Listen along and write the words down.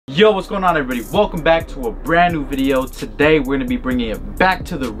Yo, what's going on everybody? Welcome back to a brand new video. Today we're going to be bringing it back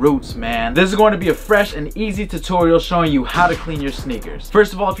to the roots, man. This is going to be a fresh and easy tutorial showing you how to clean your sneakers.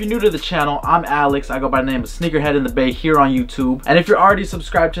 First of all, if you're new to the channel, I'm Alex. I go by the name of SneakerHeadInTheBay here on YouTube. And if you're already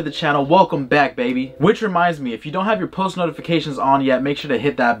subscribed to the channel, welcome back, baby. Which reminds me, if you don't have your post notifications on yet, make sure to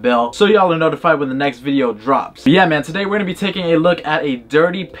hit that bell so y'all are notified when the next video drops. But yeah, man, today we're going to be taking a look at a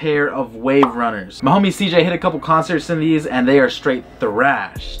dirty pair of Wave runners. My homie CJ hit a couple concerts in these and they are straight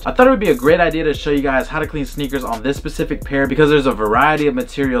thrashed. I thought it would be a great idea to show you guys how to clean sneakers on this specific pair because there's a variety of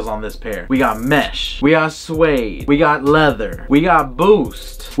materials on this pair. We got mesh, we got suede, we got leather, we got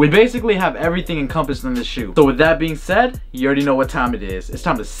boost. We basically have everything encompassed in this shoe. So with that being said, you already know what time it is. It's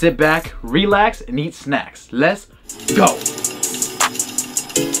time to sit back, relax, and eat snacks. Let's go.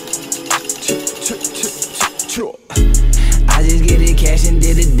 I just get the cash and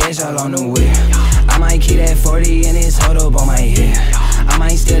did the dash all on the whip. I might keep that 40 and it's hold up on my hip. I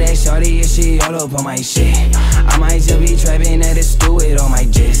might steal that shorty if she all up on my shit. I might just be trapping at the steward on my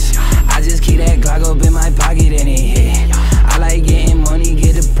jets. I just keep that Glock up in my pocket and it hit. I like getting money,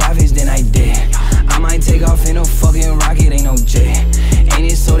 get the profits, then I did. I might take off in a fucking rocket, ain't no jet.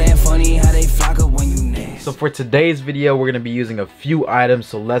 Ain't it so damn funny how they flock up when you next? So for today's video, we're going to be using a few items,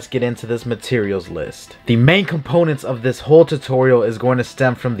 so let's get into this materials list. The main components of this whole tutorial is going to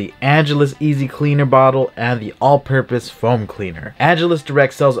stem from the Angelus Easy Cleaner bottle and the all-purpose foam cleaner. Angelus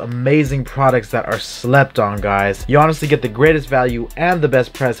Direct sells amazing products that are slept on, guys. You honestly get the greatest value and the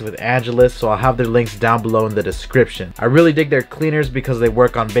best price with Angelus, so I'll have their links down below in the description. I really dig their cleaners because they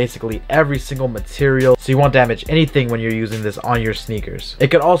work on basically every single material, so you won't damage anything when you're using this on your sneakers. It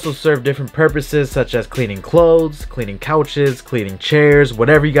could also serve different purposes such as cleaning clothes, cleaning couches, cleaning chairs,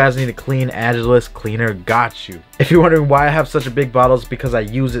 whatever you guys need to clean, Angelus Cleaner got you. If you're wondering why I have such a big bottle, it's because I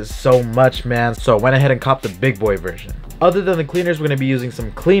use it so much, man, so I went ahead and copped the big boy version. Other than the cleaners, we're going to be using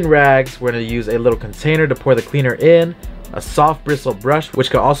some clean rags. We're going to use a little container to pour the cleaner in, a soft bristle brush, which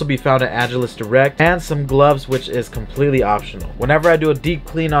can also be found at Angelus Direct, and some gloves, which is completely optional. Whenever I do a deep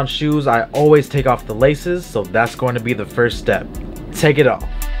clean on shoes, I always take off the laces, so that's going to be the first step. Take it off.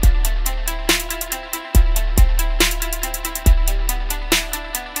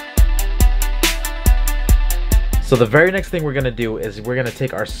 So the very next thing we're going to do is we're going to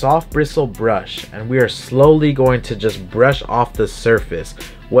take our soft bristle brush and we are slowly going to just brush off the surface.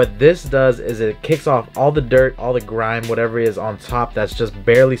 What this does is it kicks off all the dirt, all the grime, whatever is on top that's just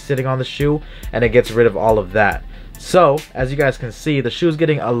barely sitting on the shoe, and it gets rid of all of that. So, as you guys can see, the shoe is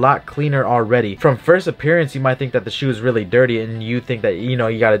getting a lot cleaner already. From first appearance, you might think that the shoe is really dirty and you think that, you know,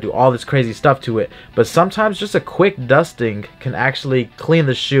 you got to do all this crazy stuff to it. But sometimes just a quick dusting can actually clean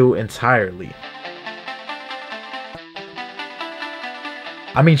the shoe entirely.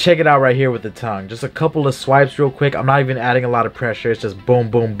 I mean, check it out right here with the tongue. Just a couple of swipes real quick. I'm not even adding a lot of pressure. It's just boom,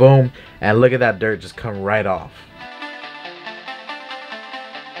 boom, boom. And look at that dirt just come right off.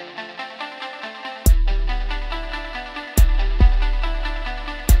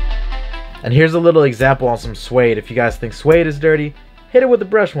 And here's a little example on some suede. If you guys think suede is dirty, hit it with a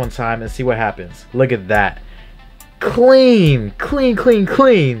brush one time and see what happens. Look at that. Clean, clean, clean,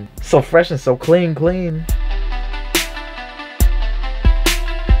 clean. So fresh and so clean, clean.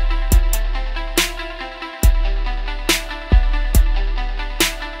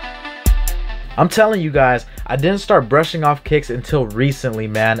 I'm telling you guys, I didn't start brushing off kicks until recently,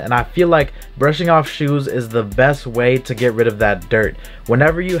 man, and I feel like brushing off shoes is the best way to get rid of that dirt.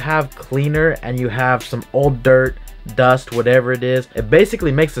 Whenever you have cleaner and you have some old dirt, dust, whatever it is, it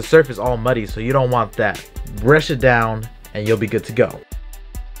basically makes the surface all muddy, so you don't want that. Brush it down and you'll be good to go.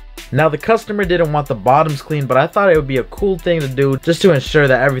 Now, the customer didn't want the bottoms clean, but I thought it would be a cool thing to do just to ensure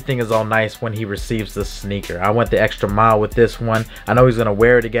that everything is all nice when he receives the sneaker. I went the extra mile with this one. I know he's going to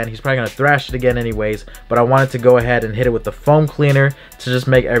wear it again. He's probably going to thrash it again anyways, but I wanted to go ahead and hit it with the foam cleaner to just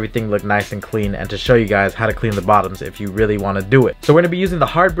make everything look nice and clean and to show you guys how to clean the bottoms if you really want to do it. So we're going to be using the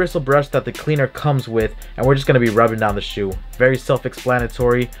hard bristle brush that the cleaner comes with, and we're just going to be rubbing down the shoe. Very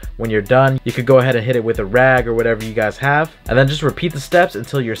self-explanatory. When you're done, you could go ahead and hit it with a rag or whatever you guys have, and then just repeat the steps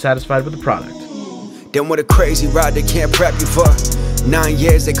until you're satisfied with the product. Then what a crazy ride they can't prep you for. 9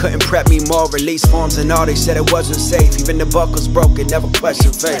 years they couldn't prep me more. Release forms and all, they said it wasn't safe. Even the buckles broken, never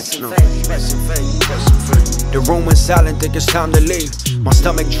question faith. No. The room went silent, think it's time to leave. My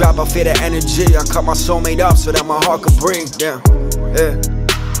stomach drop, I feel the energy. I cut my soulmate off so that my heart could breathe. Yeah.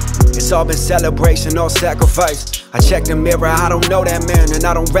 It's all been celebration, no sacrifice. I check the mirror, I don't know that man, and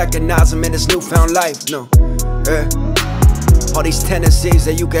I don't recognize him in this newfound life. No. All these tendencies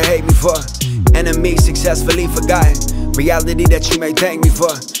that you can hate me for. Enemies successfully forgotten. reality that you may thank me for.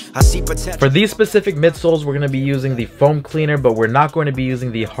 I see potential. For these specific midsoles, we're going to be using the foam cleaner, but we're not going to be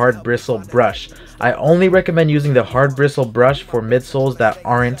using the hard bristle brush. I only recommend using the hard bristle brush for midsoles that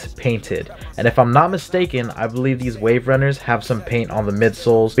aren't painted. And if I'm not mistaken, I believe these wave runners have some paint on the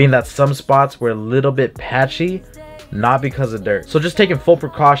midsoles, being that some spots were a little bit patchy, not because of dirt. So just taking full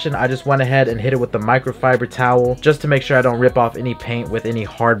precaution, I just went ahead and hit it with the microfiber towel just to make sure I don't rip off any paint with any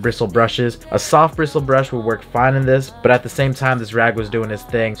hard bristle brushes. A soft bristle brush would work fine in this, but at the same time this rag was doing its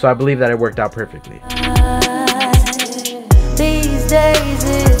thing, so I believe that it worked out perfectly. These days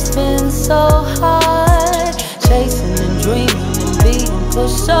it's been so hard, chasing and dreaming and being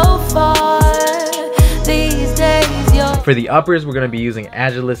pushed so far. These days for the uppers, we're going to be using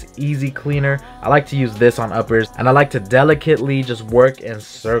Angelus Easy Cleaner. I like to use this on uppers, and I like to delicately just work in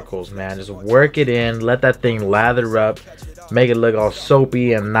circles, man. Just work it in, let that thing lather up, make it look all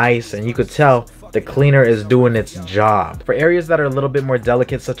soapy and nice, and you could tell the cleaner is doing its job. For areas that are a little bit more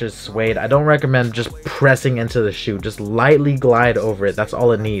delicate, such as suede, I don't recommend just pressing into the shoe. Just lightly glide over it. That's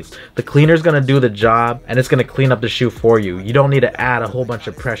all it needs. The cleaner is going to do the job, and it's going to clean up the shoe for you. You don't need to add a whole bunch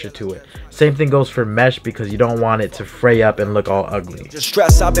of pressure to it. Same thing goes for mesh, because you don't want it to fray up and look all ugly. Just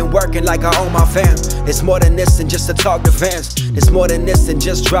stress, I've been working like I own my fam. It's more than this than just to talk to fans. It's more than this than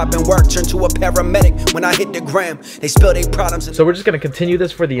just dropping work. Turn to a paramedic when I hit the gram. They spill their problems. So we're just going to continue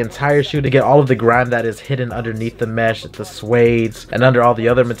this for the entire shoe to get all of the grime that is hidden underneath the mesh, the suedes, and under all the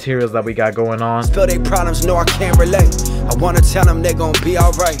other materials that we got going on. Spill their problems, no I can't relate. I want to tell them they're gonna be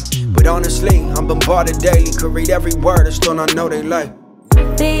alright, but honestly, I'm bombarded daily. Could read every word and still not know they like.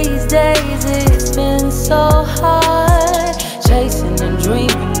 these days it's been so hard, chasing and dreaming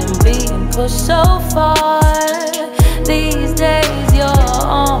and being pushed so far. These days you're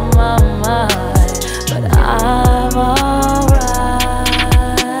on my mind, but I'm alright.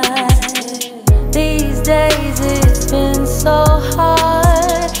 These days it's been so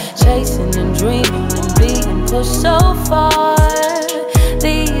hard, chasing and dreaming and being pushed so far.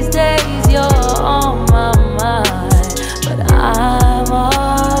 These days you're on my mind, but I'm alright.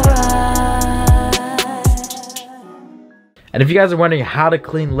 And if you guys are wondering how to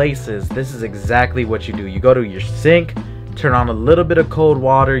clean laces, this is exactly what you do. You go to your sink, turn on a little bit of cold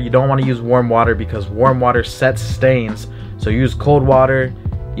water. You don't want to use warm water because warm water sets stains. So use cold water,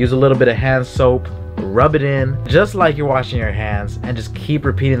 use a little bit of hand soap, rub it in just like you're washing your hands, and just keep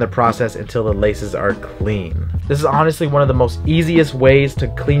repeating the process until the laces are clean. This is honestly one of the most easiest ways to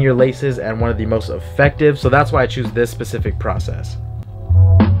clean your laces and one of the most effective, so that's why I choose this specific process.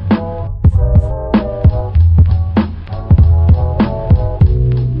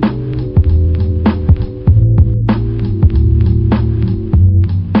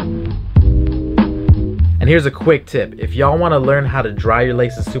 And here's a quick tip. If y'all want to learn how to dry your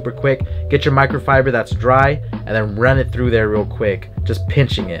laces super quick, get your microfiber that's dry and then run it through there real quick, just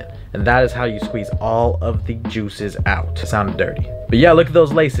pinching it. And that is how you squeeze all of the juices out. It sounded dirty. But yeah, look at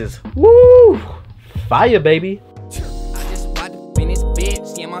those laces. Woo! Fire, baby. I just bought the finish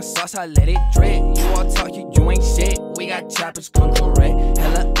bitch. Yeah, my sauce, I let it drip. You all talk, you ain't shit. We got choppers, come correct.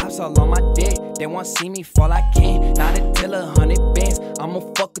 Hella ops all on my dick. They want see me fall, I can't. Not until 100 bands. I'ma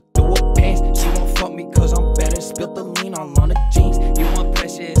fuck her through her pants. She won't fuck me cause I'm better. Spilt the lean all on the jeans. You want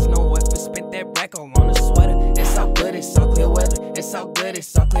pressure, it's no effort. Spent that rack all on the sweater. It's all good, it's all clear weather. It's all good,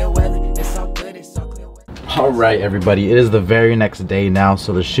 it's all clear weather. It's all good, it's all clear weather. Alright everybody, it is the very next day now,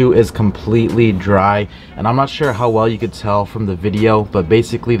 so the shoe is completely dry, and I'm not sure how well you could tell from the video, but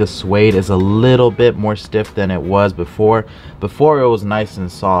basically the suede is a little bit more stiff than it was before. Before it was nice and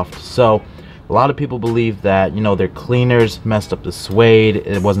soft, so a lot of people believe that, you know, their cleaners messed up the suede,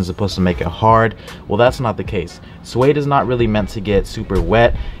 it wasn't supposed to make it hard. Well, that's not the case. Suede is not really meant to get super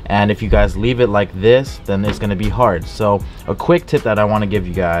wet, and if you guys leave it like this, then it's going to be hard. So a quick tip that I want to give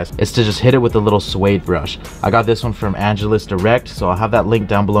you guys is to just hit it with a little suede brush. I got this one from Angelus Direct, so I'll have that link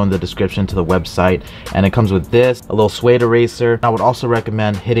down below in the description to the website, and it comes with this, a little suede eraser. I would also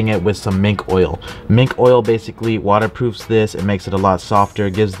recommend hitting it with some mink oil. Mink oil basically waterproofs this, it makes it a lot softer,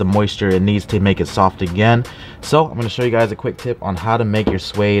 gives the moisture it needs to make it soft again. So I'm going to show you guys a quick tip on how to make your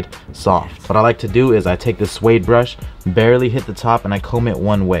suede soft. What I like to do is I take this suede brush, barely hit the top, and I comb it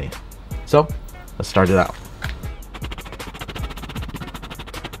one way. So let's start it out.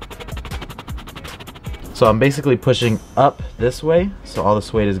 So I'm basically pushing up this way, so all the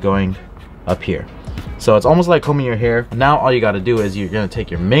suede is going up here. So it's almost like combing your hair. Now all you got to do is you're going to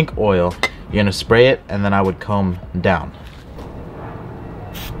take your mink oil, you're going to spray it, and then I would comb down.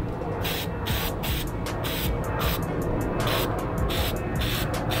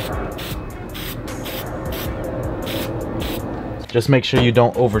 Just make sure you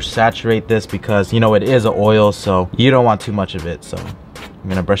don't oversaturate this because, you know, it is an oil, so you don't want too much of it. So I'm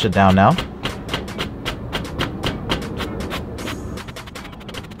gonna brush it down now.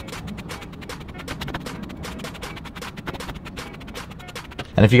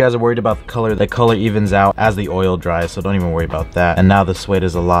 And if you guys are worried about the color evens out as the oil dries, so don't even worry about that. And now the suede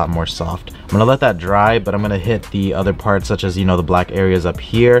is a lot more soft. I'm gonna let that dry, but I'm gonna hit the other parts, such as, you know, the black areas up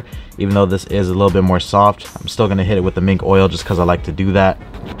here. Even though this is a little bit more soft, I'm still gonna hit it with the mink oil just because I like to do that.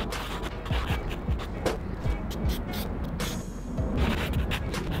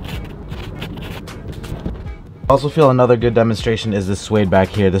 I also feel another good demonstration is this suede back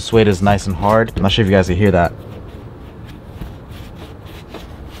here. The suede is nice and hard. I'm not sure if you guys can hear that.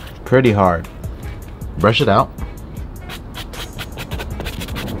 Pretty hard. Brush it out.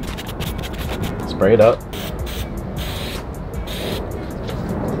 Spray it up.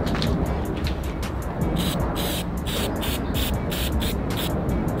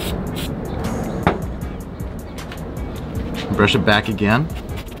 Brush it back again.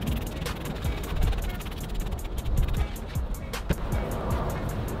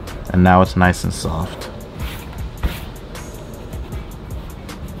 And now it's nice and soft.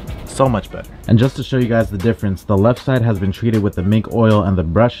 So much better. And just to show you guys the difference, the left side has been treated with the mink oil and the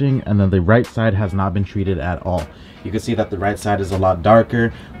brushing, and then the right side has not been treated at all. You can see that the right side is a lot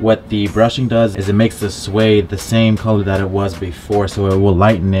darker. What the brushing does is it makes the suede the same color that it was before, so it will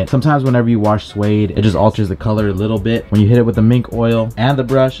lighten it. Sometimes whenever you wash suede, it just alters the color a little bit. When you hit it with the mink oil and the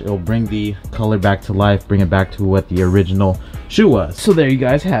brush, it will bring the color back to life, bring it back to what the original shoe was. So there you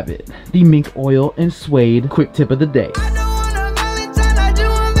guys have it, the mink oil and suede quick tip of the day.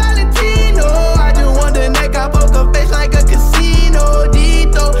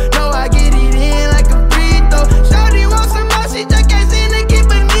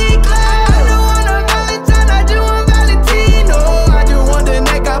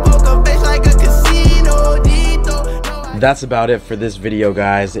 That's about it for this video,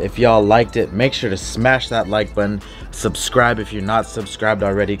 guys. If y'all liked it, make sure to smash that like button. Subscribe if you're not subscribed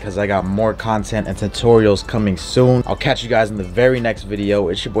already, because I got more content and tutorials coming soon. I'll catch you guys in the very next video.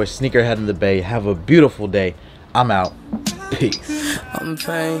 It's your boy SneakerHeadInTheBay. Have a beautiful day. I'm out. Peace. I'm in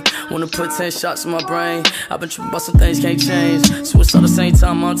pain, wanna put 10 shots in my brain. I've been tripping about some things can't change. So it's all the same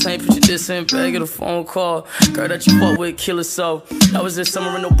time I'm tame. Put you this in bag, get a phone call. Girl that you fought with, kill herself. That was this summer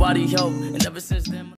and nobody helped. And ever since then